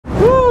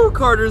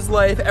Carter's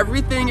life.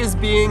 Everything is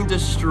being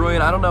destroyed.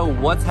 I don't know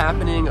what's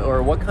happening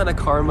or what kind of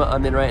karma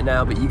I'm in right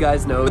now, but you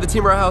guys know the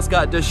Team RAR house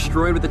got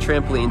destroyed with the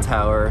trampoline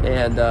tower,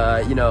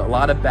 and you know, a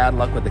lot of bad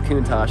luck with the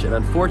Countach, and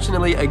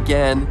unfortunately,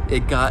 again,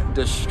 it got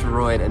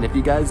destroyed. And if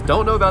you guys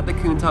don't know about the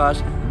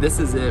Countach, this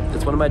is it.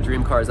 It's one of my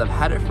dream cars. I've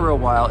had it for a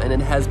while, and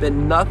it has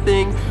been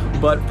nothing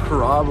but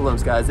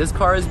problems, guys. This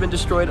car has been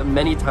destroyed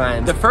many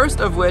times. The first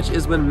of which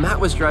is when Matt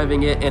was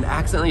driving it and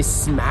accidentally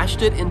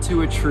smashed it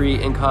into a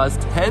tree and caused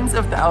tens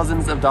of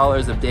thousands of dollars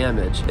of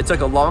damage. It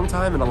took a long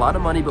time and a lot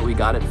of money, but we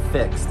got it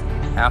fixed.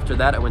 After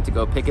that, I went to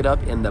go pick it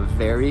up, and the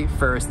very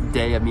first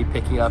day of me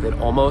picking up, it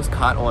almost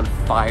caught on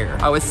fire.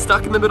 I was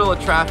stuck in the middle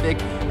of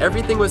traffic.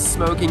 Everything was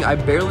smoking. I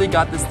barely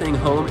got this thing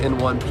home in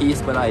one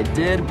piece, but I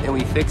did, and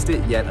we fixed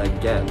it yet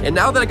again. And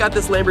now that I got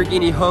this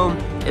Lamborghini home,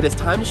 it is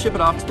time to ship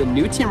it off to the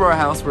new Team RAR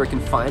house where it can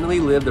finally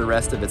live the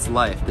rest of its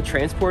life. The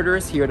transporter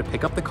is here to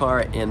pick up the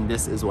car, and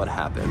this is what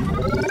happened.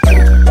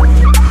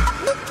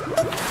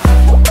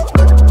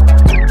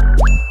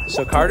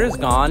 So Carter's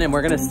gone, and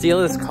we're gonna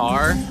steal his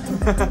car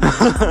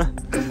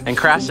and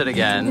crash it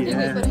again.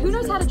 Yeah. But who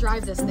knows how to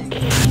drive this thing?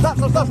 Stop.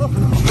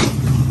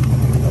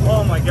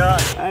 Oh my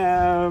god.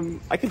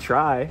 I could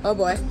try. Oh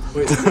boy.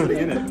 Wait, there's somebody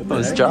in it. It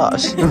was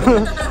Josh.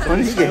 When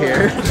did you get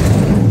here?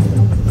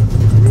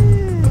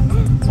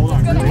 Hold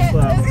on, really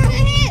slow. It's gonna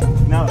hit!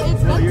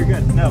 No, you're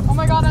good. No. Oh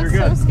my god, that's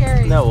so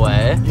scary. No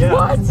way. Yeah.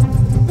 What?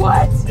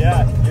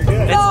 Yeah, you're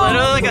good. It's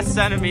literally like a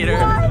centimeter.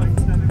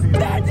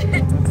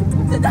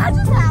 Did that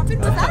just happen?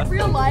 Was that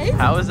real life?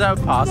 How is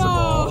that possible?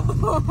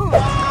 No.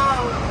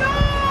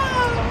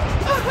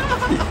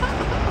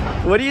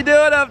 What are you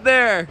doing up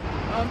there?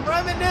 I'm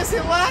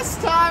reminiscing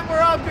last time we're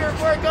up here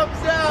before it comes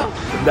down.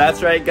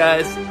 That's right,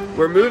 guys.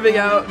 We're moving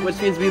out,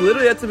 which means we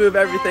literally have to move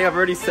everything. I've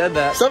already said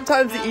that.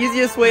 Sometimes the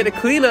easiest way to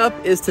clean up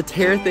is to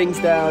tear things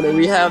down, and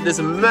we have this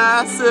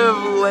massive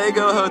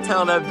Lego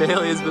hotel that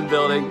Bailey has been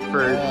building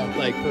for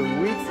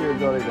weeks. We were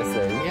building this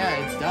thing.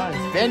 Yeah, it's done.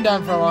 It's been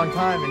done for a long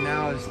time, and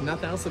now there's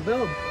nothing else to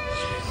build.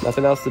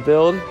 Nothing else to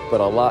build, but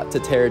a lot to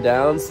tear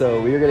down.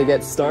 So we're gonna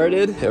get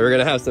started, and we're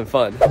gonna have some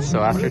fun. So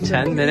after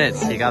 10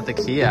 minutes, he got the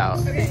key out.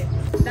 Okay,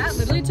 that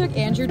literally took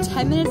Andrew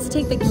 10 minutes to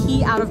take the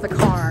key out of the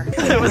car.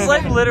 It was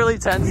like literally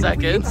 10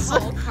 seconds.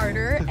 Call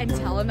Carter and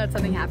tell him that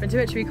something happened to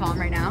it. Should we call him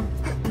right now?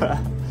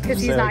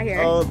 Because he's not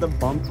here. Oh, the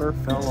bumper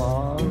fell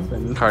off.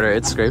 And Carter,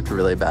 it scraped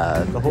really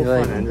bad. the whole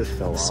front end just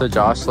fell off. So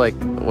Josh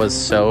was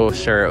so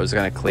sure it was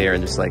gonna clear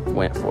and just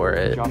went for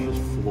it. Josh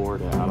just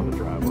floored it out of the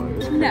driveway.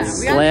 No,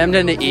 Slammed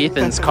into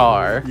Ethan's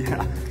car.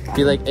 Yeah.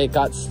 Be like, it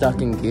got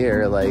stuck in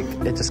gear, like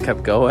it just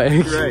kept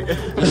going. Right.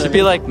 It should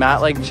be like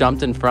Matt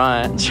jumped in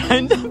front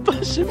trying to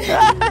push it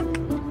back.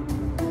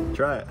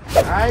 Try it.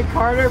 All right,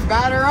 Carter,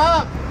 batter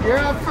up. You're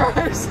up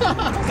first.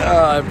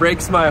 It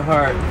breaks my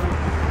heart.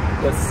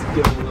 Let's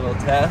give it a little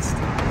test.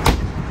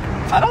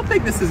 I don't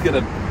think this is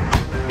gonna,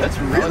 that's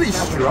really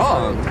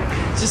strong.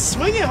 Just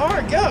swing it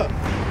hard, go.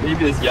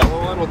 Maybe this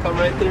yellow one will come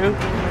right through.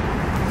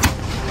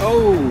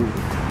 Oh.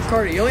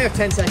 Carter, you only have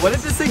 10 seconds. What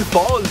if this thing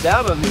falls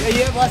down on me? Yeah,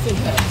 you have less than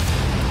 10.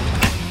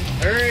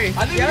 Hurry.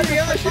 I think you have we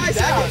the other can 5 push it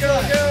down.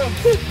 seconds.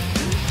 Go.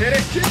 Hit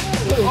it.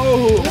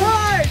 Oh.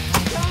 One.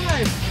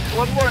 Time.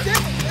 One more.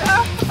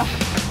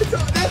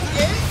 That's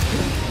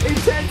it? In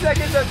 10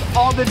 seconds, that's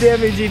all the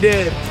damage he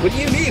did. What do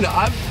you mean?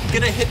 I'm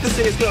gonna hit this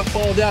thing, it's gonna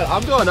fall down.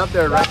 I'm going up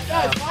there right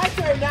now. It's my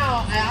turn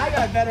now, and I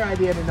got a better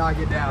idea to knock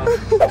it down.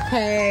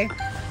 Okay.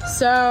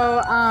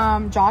 So,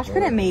 Josh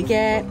couldn't make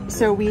it,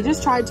 so we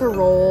just tried to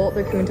roll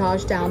the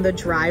Countach down the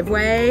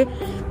driveway,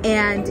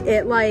 and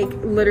it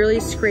literally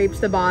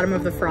scraped the bottom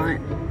of the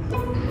front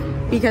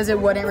because it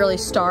wouldn't really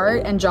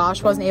start, and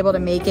Josh wasn't able to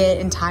make it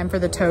in time for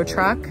the tow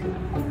truck.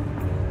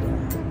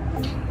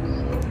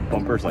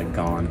 Bumper's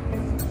gone.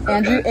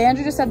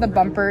 Andrew just said the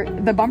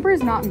bumper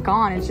is not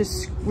gone, it's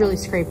just really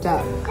scraped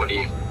up. What do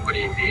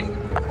you mean?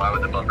 Why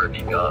would the bumper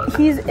be gone?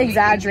 He's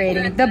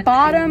exaggerating. The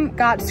bottom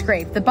got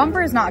scraped. The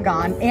bumper is not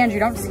gone. Andrew,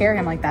 don't scare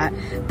him like that.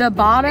 The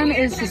bottom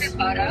is just...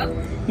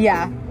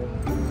 Yeah.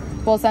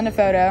 We'll send a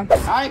photo. All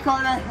right,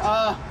 Carter,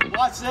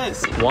 watch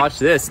this. Watch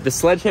this. The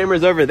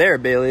sledgehammer's over there,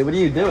 Bailey. What are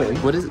you doing?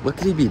 What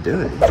could he be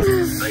doing? Did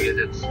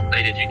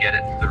you get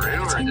it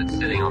through, or is it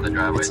sitting on the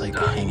driveway? It's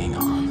hanging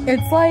on.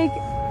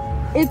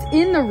 It's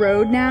in the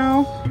road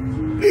now.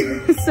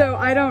 So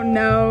I don't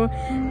know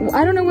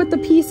what the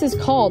piece is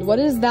called. What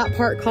is that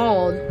part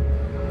called?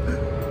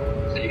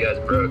 So you guys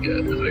broke it,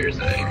 is what you're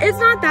saying? It's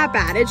not that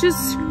bad. It just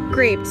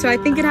scraped. So I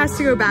think it has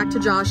to go back to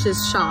Josh's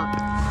shop.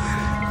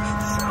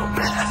 So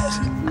bad.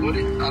 I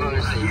don't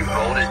understand. You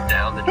rolled it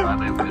down the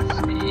driveway with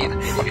speed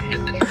and you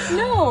hit the tree.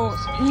 No,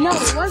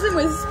 it wasn't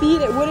with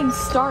speed. It wouldn't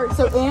start.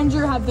 So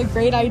Andrew had the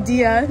great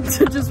idea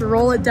to just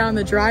roll it down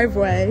the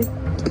driveway.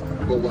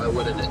 Well, why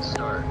wouldn't it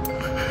start?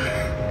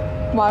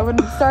 Why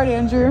wouldn't it start,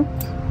 Andrew?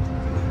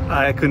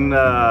 I couldn't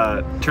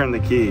turn the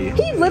key.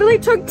 He literally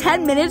took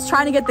 10 minutes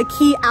trying to get the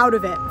key out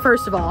of it,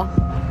 first of all.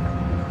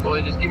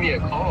 Well, just give me a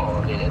call.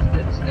 I mean, it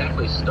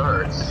definitely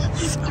starts.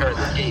 You turn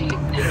the key,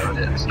 you know,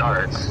 and it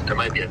starts. There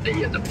might be a thing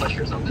you have to push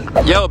or something.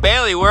 Yo,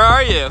 Bailey, where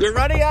are you? You're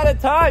running out of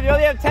time. You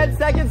only have 10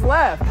 seconds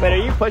left. Wait, are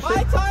you pushing?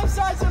 My time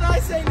starts when I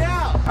say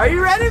now. Are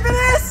you ready for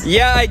this?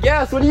 Yeah, I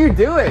guess. What are you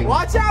doing?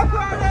 Watch out,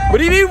 Prunty. What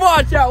do you mean,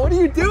 watch out? What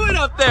are you doing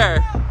up there?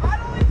 I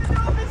don't even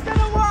know if it's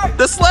gonna work.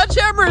 The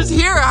sledgehammer is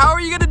here. How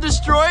are you gonna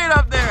destroy it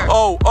up there?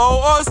 Oh,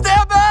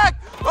 stand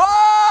back!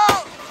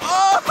 Oh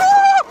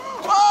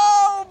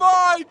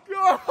my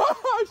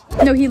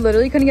gosh! No, he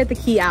literally couldn't get the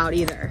key out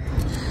either.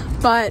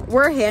 But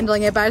we're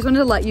handling it, but I just wanted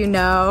to let you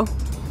know.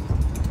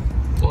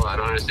 Well, I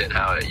don't understand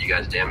how you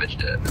guys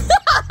damaged it.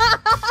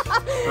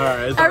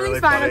 Alright,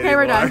 Everything's fine, okay,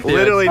 we're done.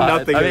 Literally Yeah,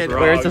 nothing I is mean,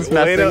 wrong. we're just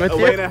messing with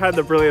you. Elena had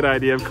the brilliant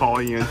idea of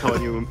calling you and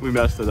telling you we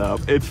messed it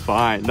up. It's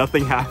fine.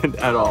 Nothing happened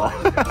at all.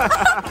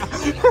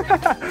 He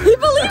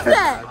believed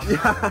it!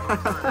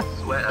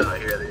 Sweat out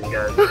here that you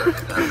guys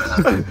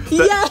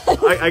Yeah.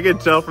 I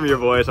could tell from your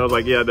voice. I was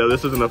like, yeah, no,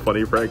 this isn't a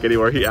funny prank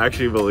anymore. He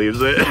actually believes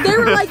it. They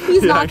were like,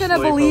 he's He not gonna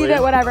actually believe it,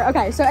 believes whatever.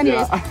 Okay, so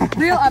anyways,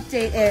 real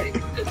update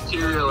It's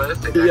too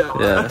realistic.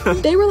 Yeah.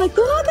 They were like,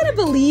 they're not gonna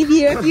believe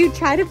you if you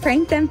try to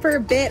prank them for a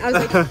bit. I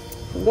was like,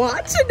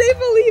 what? Should they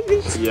believe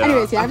me? Yeah.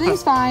 Anyways, yeah,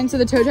 everything's fine. So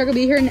the tow truck will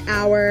be here in an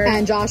hour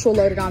and Josh will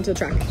load it onto the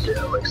truck.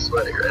 Yeah, I'm like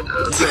sweating right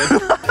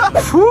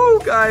now.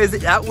 Whew, guys,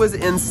 that was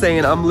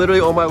insane. I'm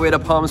literally on my way to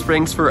Palm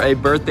Springs for a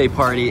birthday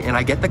party and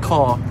I get the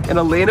call and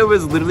Elena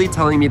was literally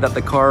telling me that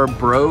the car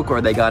broke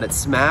or they got it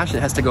smashed.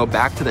 It has to go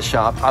back to the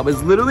shop. I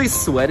was literally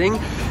sweating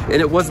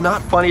and it was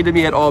not funny to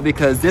me at all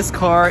because this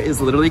car is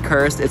literally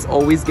cursed. It's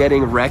always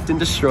getting wrecked and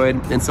destroyed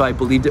and so I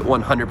believed it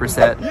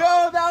 100%. Yo,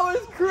 that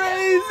was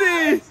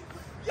crazy!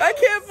 I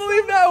can't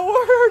believe that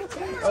worked!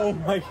 Oh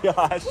my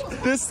gosh.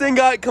 This thing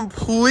got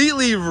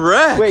completely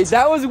wrecked. Wait,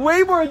 that was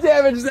way more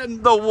damage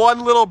than the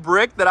one little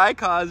brick that I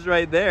caused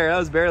right there. That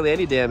was barely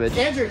any damage.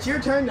 Andrew, it's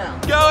your turn now.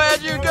 Go,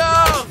 Andrew,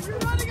 go! You're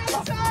running out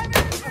of time,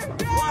 Andrew.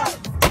 Go!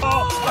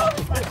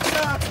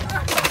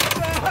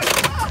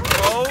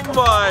 Oh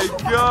my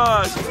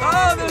gosh.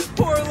 Oh, those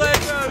poor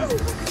Legos.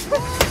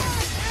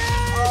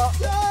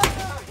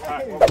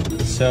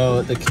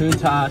 So the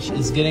Countach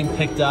is getting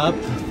picked up.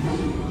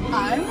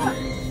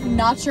 I'm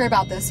not sure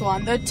about this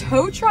one. The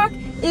tow truck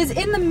is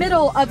in the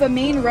middle of a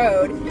main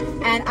road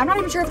and I'm not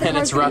even sure if the And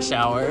it's rush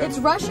hour. It's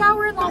rush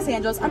hour in Los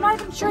Angeles. I'm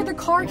not even sure the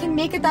car can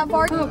make it that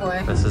far. Oh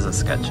boy. This is a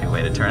sketchy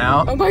way to turn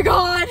out. Oh my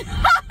god.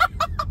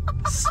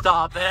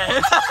 Stop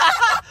it.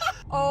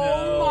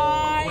 Oh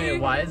my. Wait,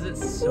 why is it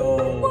Oh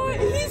so my,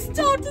 big? he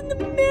stopped in the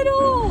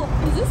middle.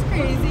 Is this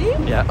crazy?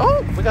 Yeah.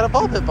 Oh, we got a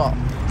ball pit ball.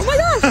 Oh my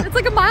gosh, it's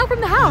like a mile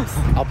from the house.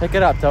 I'll pick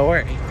it up, don't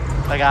worry.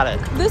 I got it.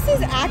 This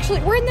is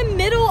actually, we're in the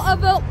middle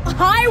of a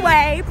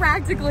highway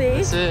practically.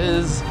 This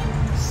is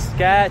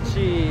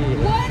sketchy.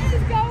 What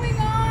is going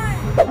on?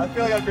 I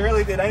feel like I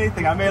barely did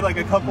anything. I made like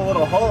a couple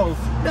little holes.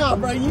 No,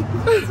 bro,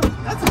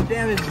 that's some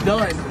damage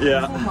done.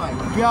 Yeah. Oh my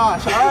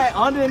gosh. All right,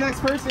 on to the next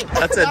person.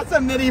 That's a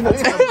medieval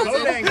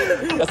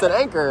That's an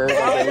anchor.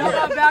 Y'all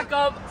got back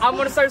up. I'm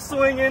gonna start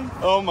swinging.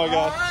 Oh my All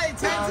gosh. right,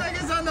 10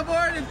 seconds on the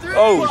board in 3.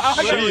 Oh,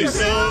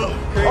 jeez.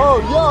 Oh,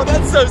 yo,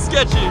 that's so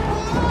sketchy.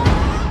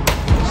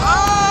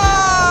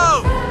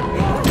 Oh!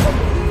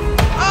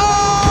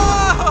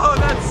 Oh,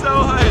 that's so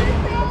hype.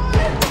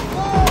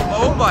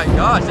 Oh my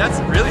gosh, that's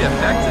really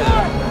effective.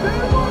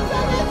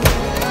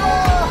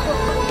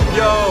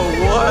 Yo,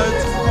 what?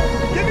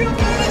 Give me a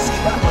finish.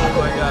 Oh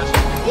my gosh.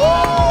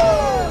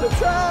 The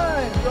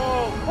time. Go.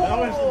 That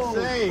was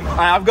insane. All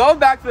right, I'm going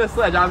back to the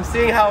sledge. I'm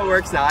seeing how it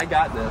works now. I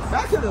got this.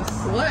 Back to the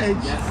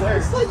sledge. Yes, sir.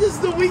 The sledge is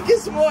the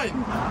weakest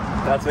one.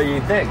 That's what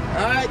you think.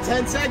 All right,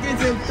 10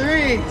 seconds in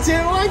 3, 2,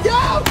 1,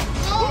 go.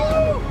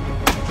 Oh!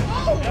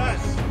 Oh!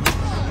 Yes.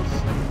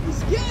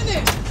 He's getting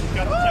it.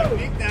 Got the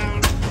technique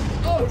down.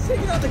 Oh, he's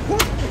taking out the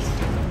corners.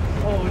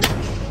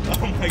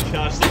 Oh my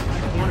gosh, that's my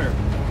corner.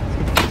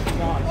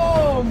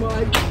 Oh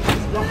my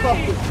goodness.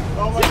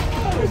 Oh my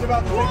gosh, he's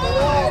about to take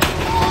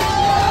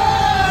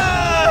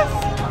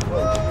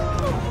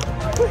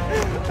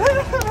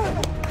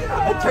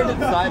I turned it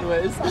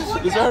sideways.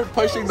 You started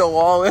pushing the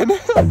wall in.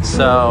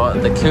 So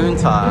the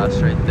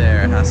Countach right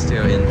there has to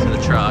go into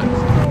the truck.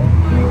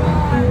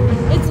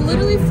 It's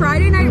literally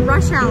Friday night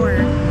rush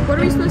hour. What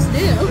are we supposed to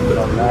do?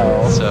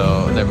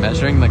 So they're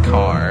measuring the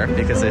car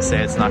because they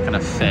say it's not gonna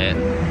fit.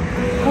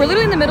 We're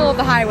literally in the middle of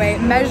the highway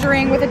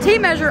measuring with a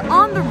tape measure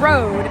on the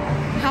road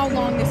how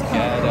long this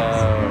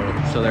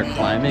car is. So they're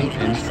climbing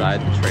inside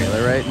the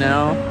trailer right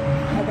now.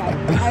 Okay.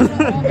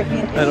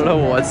 I don't know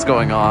what's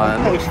going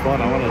on. That looks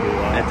fun. I want to do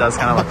that. It does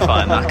kind of look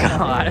fun, not gonna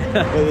lie.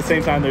 But at the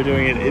same time, they're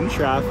doing it in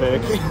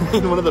traffic.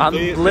 In one of the On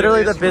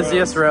literally the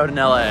busiest road in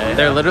LA.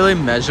 They're literally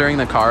measuring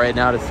the car right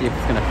now to see if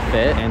it's gonna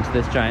fit into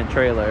this giant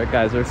trailer.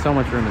 Guys, there's so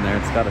much room in there,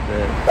 it's gotta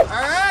fit.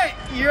 All right,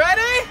 you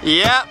ready?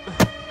 Yep.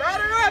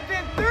 Batter up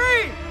in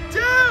 3, 2,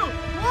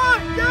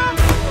 1, go.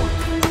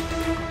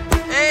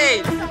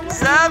 8,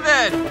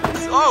 7.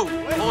 Oh,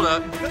 hold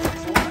up.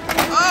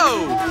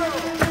 Oh.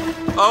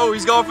 Oh,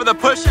 he's going for the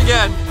push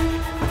again.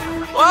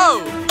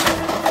 Whoa.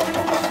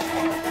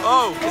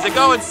 Oh, is it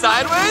going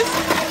sideways?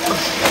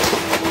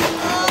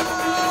 Oh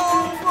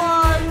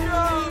my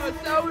gosh,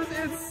 that was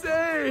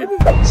insane.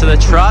 So the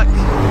truck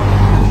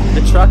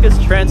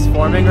is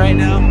transforming right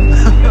now.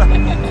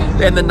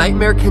 And the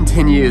nightmare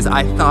continues.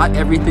 I thought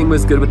everything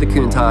was good with the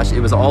Countach.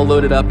 It was all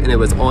loaded up and it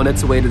was on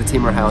its way to the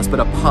Team RAR house. But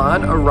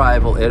upon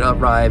arrival, it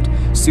arrived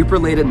super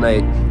late at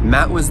night.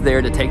 Matt was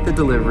there to take the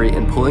delivery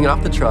and pulling it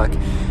off the truck.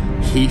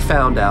 He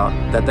found out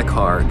that the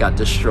car got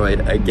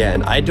destroyed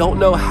again. I don't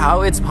know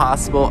how it's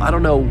possible. I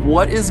don't know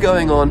what is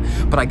going on,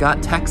 but I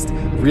got text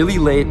really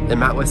late and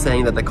Matt was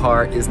saying that the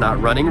car is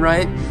not running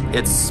right.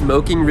 It's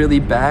smoking really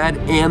bad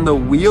and the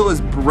wheel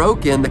is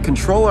broken. The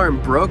control arm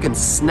broke and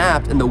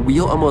snapped and the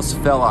wheel almost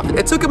fell off.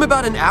 It took him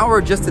about an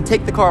hour just to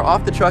take the car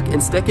off the truck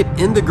and stick it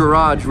in the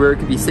garage where it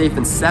could be safe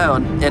and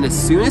sound. And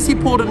as soon as he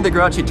pulled it in the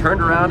garage, he turned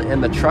around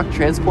and the truck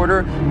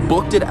transporter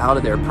booked it out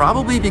of there.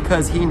 Probably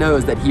because he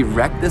knows that he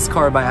wrecked this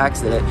car by accident.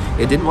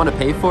 It didn't want to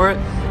pay for it,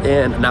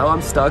 and now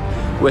I'm stuck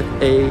with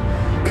a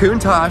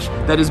Countach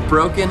that is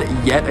broken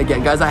yet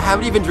again. Guys, I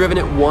haven't even driven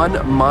it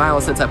 1 mile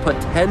since I put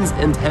tens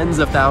and tens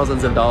of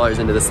thousands of dollars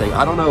into this thing.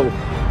 I don't know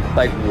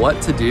like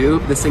what to do.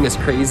 This thing is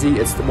crazy.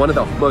 It's one of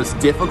the most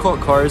difficult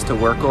cars to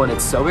work on.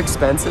 It's so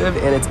expensive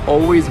and it's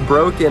always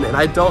broken and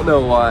I don't know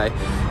why.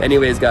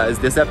 Anyways, guys,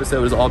 this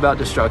episode is all about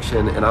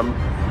destruction and I'm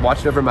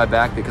watching over my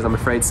back because I'm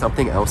afraid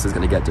something else is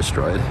gonna get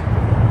destroyed.